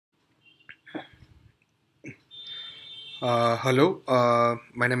Hello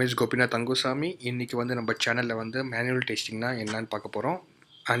my name is Gopinath தங்குசாமி. இன்றைக்கி வந்து நம்ம சேனலில் வந்து மேனுவல் டெஸ்டிங்னா என்னன்னு பார்க்க போகிறோம்.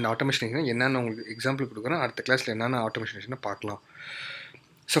 அண்ட் ஆட்டோமேஷன் என்னென்னு உங்களுக்கு எக்ஸாம்பிள் கொடுக்குறேன். அடுத்த கிளாஸில் என்னென்ன ஆட்டோமேஷன் பார்க்கலாம்.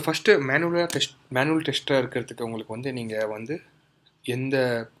 ஸோ ஃபஸ்ட்டு மேனுவல் டெஸ்ட்டாக இருக்கிறதுக்கு உங்களுக்கு வந்து நீங்கள் வந்து எந்த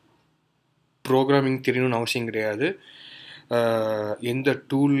ப்ரோக்ராமிங் தெரியணும்னு அவசியம் கிடையாது. எந்த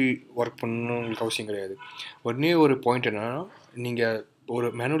டூல் ஒர்க் பண்ணணும்னு உங்களுக்கு அவசியம் கிடையாது. உடனே ஒரு பாயிண்ட் என்னென்னா, நீங்கள் ஒரு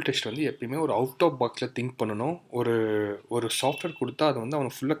மேனுவல் டெஸ்ட் வந்து எப்பயுமே ஒரு அவுட் ஆஃப் பாக்ஸில் திங்க் பண்ணணும். ஒரு சாஃப்ட்வேர் கொடுத்தா அதை வந்து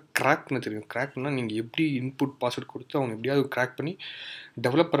அவனுக்கு ஃபுல்லாக கிராக் பண்ண தெரியும். கிராக்னா நீங்கள் எப்படி இன்புட் பாஸ்வேர்ட் கொடுத்து அவங்க எப்படியாவது கிராக் பண்ணி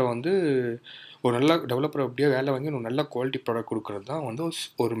டெவலப்பரை வந்து ஒரு நல்ல டெவலப்பரை எப்படியா வேலை வாங்கி ஒரு நல்ல குவாலிட்டி ப்ராடக்ட் கொடுக்குறது தான் வந்து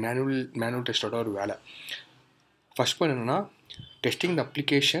ஒரு மேனுவல் டெஸ்ட்டோட ஒரு வேலை. ஃபர்ஸ்ட் பாயிண்ட் என்னென்னா, testing the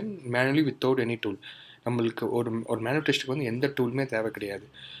application manually without any tool. நம்மளுக்கு ஒரு மேனுவல் டெஸ்ட்டுக்கு வந்து எந்த டூலுமே தேவை கிடையாது.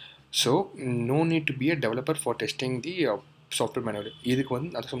 So no need to be a developer for testing the software manual. இதுக்கு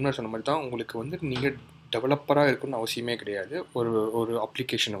வந்து அது சொன்ன மாதிரி தான் உங்களுக்கு வந்து நீங்கள் டெவலப்பராக இருக்கணும்னு அவசியமே கிடையாது ஒரு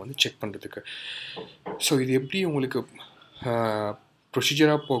அப்ளிகேஷனை வந்து செக் பண்ணுறதுக்கு. ஸோ இது எப்படி உங்களுக்கு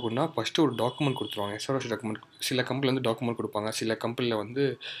ப்ரொசீஜராக போகும்னா, ஃபஸ்ட்டு ஒரு டாக்குமெண்ட் கொடுத்துருவாங்க. SRS document. சில கம்பெனியில் வந்து டாக்குமெண்ட் கொடுப்பாங்க, சில கம்பெனியில் வந்து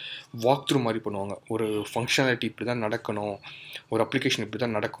வாக் த்ரூ மாதிரி பண்ணுவாங்க. ஒரு ஃபங்க்ஷனாலிட்டி இப்படி தான் நடக்கணும், ஒரு அப்ளிகேஷன் இப்படி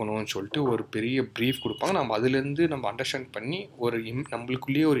தான் நடக்கணும்னு சொல்லிட்டு ஒரு பெரிய ப்ரீஃப் கொடுப்பாங்க. நம்ம அதுலேருந்து நம்ம அண்டர்ஸ்டாண்ட் பண்ணி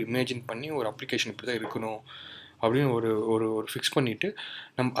நம்மளுக்குள்ளேயே ஒரு இமேஜின் பண்ணி ஒரு அப்ளிகேஷன் இப்படி தான் இருக்கணும் அப்படின்னு ஒரு ஒரு ஒரு ஃபிக்ஸ் பண்ணிவிட்டு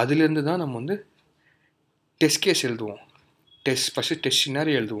அதுலேருந்து தான் நம்ம வந்து டெஸ்ட் கேஸ் எழுதுவோம். ஃபஸ்ட்டு டெஸ்ட்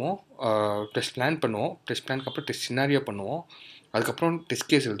சினாரியோ எழுதுவோம், டெஸ்ட் பிளான் பண்ணுவோம், டெஸ்ட் பிளானுக்கு அப்புறம் டெஸ்ட் சினாரியோ பண்ணுவோம், அதுக்கப்புறம் டெஸ்ட்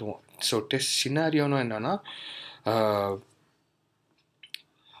கேஸ் எழுதுவோம். ஸோ டெஸ்ட் சினாரியோனா என்னென்னா,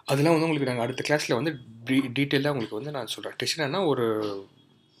 அதெல்லாம் வந்து உங்களுக்கு நாங்கள் அடுத்த கிளாஸில் வந்து டீட்டெயிலாக உங்களுக்கு வந்து நான் சொல்கிறேன். டெஸ்ட் என்னன்னா, ஒரு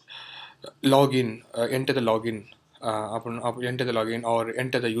லாகின், என்டர் த லாகின் அப்புறம் enter the login R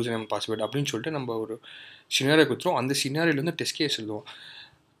enter the user name password அப்படின்னு சொல்லிட்டு நம்ம ஒரு சினாரியோ கொடுத்துருவோம். அந்த சினாரியோலேருந்து டெஸ்ட் கேஸ் எழுதுவோம்.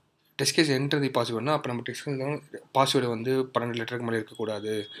 டெஸ்ட் கேஸ் என்டர் தி பாஸ்வேர்டுனா, அப்போ நம்ம டெஸ்ட் பாஸ்வேர்டு வந்து 12 லெட்டருக்கு மேலே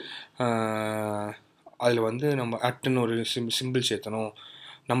இருக்கக்கூடாது, அதில் வந்து நம்ம அட்டுன்னு ஒரு சிம்பிள் சேர்த்தணும்,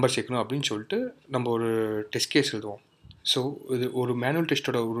 நம்பர் சேர்க்கணும் அப்படின்னு சொல்லிட்டு நம்ம ஒரு டெஸ்ட் கேஸ் எழுதுவோம். ஸோ இது ஒரு மேனுவல்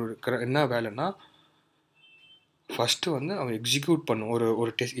டெஸ்ட்டோட என்ன வேலைன்னா, ஃபஸ்ட்டு வந்து அவன் எக்ஸிக்யூட் பண்ணும். ஒரு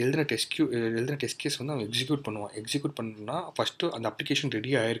எழுதின டெஸ்ட் கேஸ் வந்து அவன் எக்ஸிக்யூட் பண்ணுவான். எக்ஸிக்யூட் பண்ணணும்னா ஃபஸ்ட்டு அந்த அப்ளிகேஷன்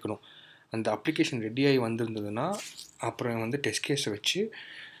ரெடி ஆகிருக்கணும். அந்த அப்ளிகேஷன் ரெடியாகி வந்திருந்ததுன்னா அப்புறம் வந்து டெஸ்ட் கேஸை வச்சு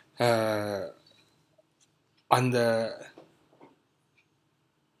அந்த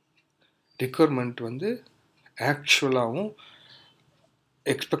ரிக்குவயர்மெண்ட் வந்து ஆக்சுவலாகவும்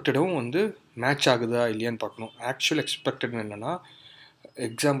எக்ஸ்பெக்டடும் வந்து மேட்ச் ஆகுதா இல்லையான்னு பார்க்கணும். ஆக்சுவல் எக்ஸ்பெக்டட் என்னென்னா,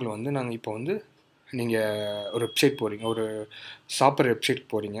 எக்ஸாம்பிள் வந்து நாங்கள் இப்போ வந்து நீங்கள் ஒரு வெப்சைட் போகிறீங்க, ஒரு சாப்பிட்ற வெப்சைட்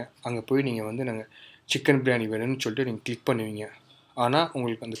போகிறீங்க. அங்கே போய் நீங்கள் வந்து நாங்கள் சிக்கன் பிரியாணி வேணும்னு சொல்லிட்டு நீங்கள் கிளிக் பண்ணுவீங்க. ஆனால்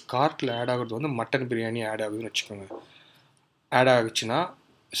உங்களுக்கு அந்த கார்ட்டில் ஆட் ஆகிறது வந்து மட்டன் பிரியாணி ஆட் ஆகுதுன்னு வச்சுக்கோங்க. ஆட் ஆகுச்சுன்னா,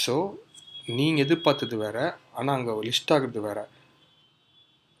 ஸோ நீங்கள் எதிர்பார்த்தது வேறு, ஆனால் அங்கே லிஸ்ட் ஆகிறது வேறு.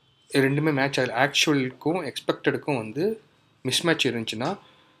 ரெண்டுமே மேட்ச் ஆகல. ஆக்சுவலுக்கும் எக்ஸ்பெக்டடுக்கும் வந்து மிஸ்மேட்ச் இருந்துச்சுன்னா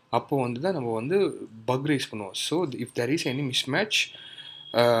அப்போது வந்து தான் நம்ம வந்து பக் ரைஸ் பண்ணுவோம். So if there is any mismatch,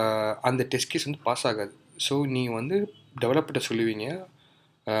 அந்த டெஸ்ட் கேஸ் வந்து பாஸ் ஆகாது. ஸோ நீங்கள் வந்து டெவலப்பர்கிட்ட சொல்லுவீங்க,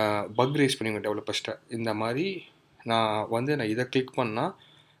 பக் ரைஸ் பண்ணுவீங்க டெவலப்பர்ஸ்ட்டை. இந்த மாதிரி நான் இதை கிளிக் பண்ணால்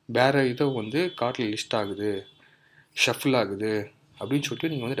வேறு இதை வந்து கார்ட்டில் லிஸ்ட் ஆகுது, ஷஃபில் ஆகுது அப்படின்னு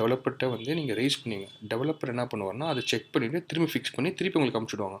சொல்லிட்டு நீங்கள் வந்து டெவலப்பர்கிட்ட வந்து நீங்கள் ரைஸ் பண்ணுவீங்க. டெவலப்பர் என்ன பண்ணுவார்னா, அதை செக் பண்ணிவிட்டு திரும்பி ஃபிக்ஸ் பண்ணி திருப்பி உங்களுக்கு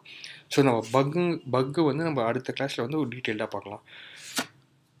அனுப்பிச்சுடுவாங்க. ஸோ நம்ம பக்கு வந்து நம்ம அடுத்த கிளாஸில் வந்து ஒரு டீட்டெயில்டாக பார்க்கலாம்.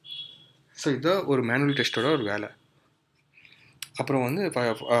 ஸோ இதுதான் ஒரு மேனுவல் டெஸ்ட்டோட ஒரு வேலை. அப்புறம் வந்து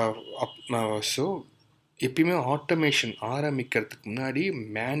ஸோ எப்பயுமே ஆட்டோமேஷன் ஆரம்பிக்கிறதுக்கு முன்னாடி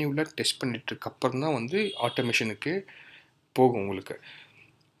மேனுவலாக டெஸ்ட் பண்ணிட்டுருக்கு அப்புறம் தான் வந்து ஆட்டோமேஷனுக்கு போகும் உங்களுக்கு.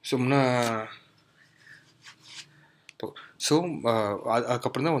 ஸோ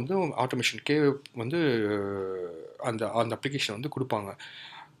அதுக்கப்புறம் தான் வந்து ஆட்டோமேஷனுக்கே வந்து அந்த அப்ளிகேஷன் வந்து கொடுப்பாங்க.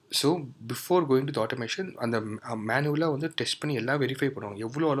 So before going to the automation அந்த மேனுவலாக வந்து டெஸ்ட் பண்ணி எல்லாம் வெரிஃபை பண்ணுவாங்க.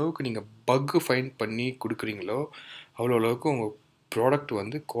 எவ்வளோ அளவுக்கு நீங்கள் பக்கு ஃபைண்ட் பண்ணி கொடுக்குறீங்களோ அவ்வளோ அளவுக்கு உங்கள் ப்ராடக்ட்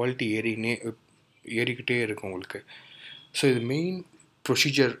வந்து குவாலிட்டி ஏறிக்கிட்டே இருக்கும் உங்களுக்கு. ஸோ இது main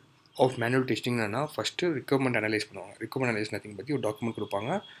procedure of manual testing என்னன்னா, ஃபஸ்ட்டு ரிக்வயர்மெண்ட் அனலைஸ் பண்ணுவாங்க. ரிக்வயர்மெண்ட் அனலைஸ் நத்திங் பற்றி ஒரு டாக்குமெண்ட்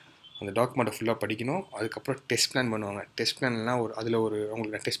கொடுப்பாங்க. அந்த டாக்குமெண்ட்டை ஃபுல்லாக படிக்கணும். அதுக்கப்புறம் டெஸ்ட் பிளான் பண்ணுவாங்க. டெஸ்ட் பிளான்லாம்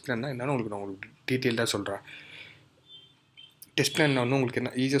உங்களுக்கு டெஸ்ட் பிளான்னா என்னென்னு நான் உங்களுக்கு டீட்டெயில்டாக சொல்கிறேன். டெஸ்ட் பிளான் வந்து உங்களுக்கு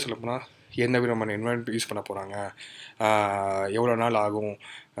என்ன ஈஸியாக சொல்ல போனால், என்ன விதமான என்வரான்மெண்ட் யூஸ் பண்ண போகிறாங்க, எவ்வளோ நாள் ஆகும்,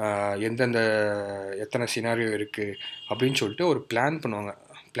 எத்தனை சினாரியோ இருக்குது அப்படின்னு சொல்லிட்டு ஒரு பிளான் பண்ணுவாங்க.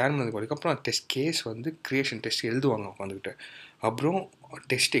 பிளான் பண்ணதுக்கு அதுக்கப்புறம் டெஸ்ட் கேஸ் வந்து கிரியேஷன் டெஸ்ட் எழுதுவாங்க உட்காந்துக்கிட்டு. அப்புறம்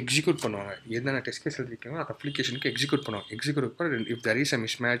டெஸ்ட் எக்ஸிக்யூட் பண்ணுவாங்க. என்னென்ன டெஸ்ட் கேஸ் எழுதிருக்காங்களோ அந்த அப்ளிகேஷனுக்கு எக்ஸிக்யூட் பண்ணுவாங்க. எக்ஸிக்யூட் பண்ண if there is a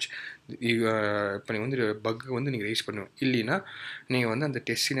miss match, இப்போ நீங்கள் வந்து பக் வந்து நீங்கள் ரைஸ் பண்ணுவோம். இல்லைன்னா நீங்கள் வந்து அந்த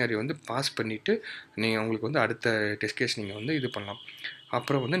டெஸ்ட் சினாரி வந்து பாஸ் பண்ணிவிட்டு நீங்கள் உங்களுக்கு வந்து அடுத்த டெஸ்ட் கேஸ் நீங்கள் வந்து இது பண்ணலாம்.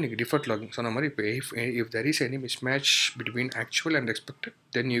 அப்புறம் வந்து நீங்கள் டிஃபெக்ட் லாகிங் சொன்ன மாதிரி, இப்போ if there is any miss match between actual and expected,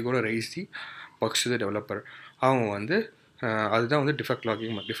 then you gonna rice the bugs to the developer. அவங்க வந்து அதுதான் வந்து டிஃபெக்ட்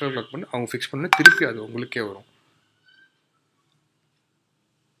லாகிங். டிஃபெக்ட் லாக் பண்ணி அவங்க ஃபிக்ஸ் பண்ண திருப்பி அது உங்களுக்கே வரும்.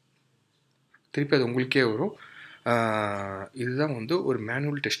 இதுதான் வந்து ஒரு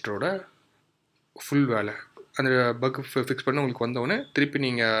மேனுவல் டெஸ்டரோட ஃபுல் வேலை. அந்த பக் ஃபிக்ஸ் பண்ண உங்களுக்கு வந்தோடனே திருப்பி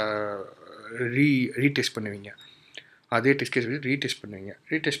நீங்கள் ரீடெஸ்ட் பண்ணுவீங்க. அதே டெஸ்ட் கேஸ் வச்சு ரீடெஸ்ட் பண்ணுவீங்க.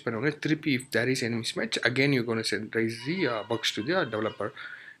 ரீடெஸ்ட் பண்ணோடனே திருப்பி if there is any miss match again you gonna send rice the bugs to the developer.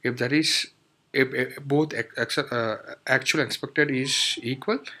 If there is both actual and expected is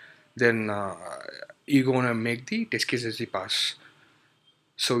equal, then you gonna make the test cases the pass.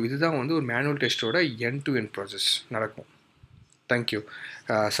 So இதுதான் வந்து ஒரு manual டெஸ்ட்டோட end to end process நடக்கும். Thank you.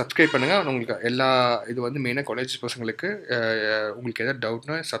 Subscribe பண்ணுங்கள். உங்களுக்கு இது வந்து மெயினாக college பசங்களுக்கு உங்களுக்கு எதாவது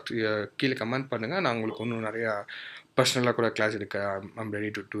டவுட்னா கீழே கமெண்ட் பண்ணுங்கள். நான் உங்களுக்கு இன்னும் நிறையா பர்சனலாக கூட கிளாஸ் எடுக்க I'm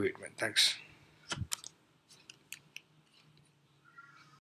ready to do it man. Thanks.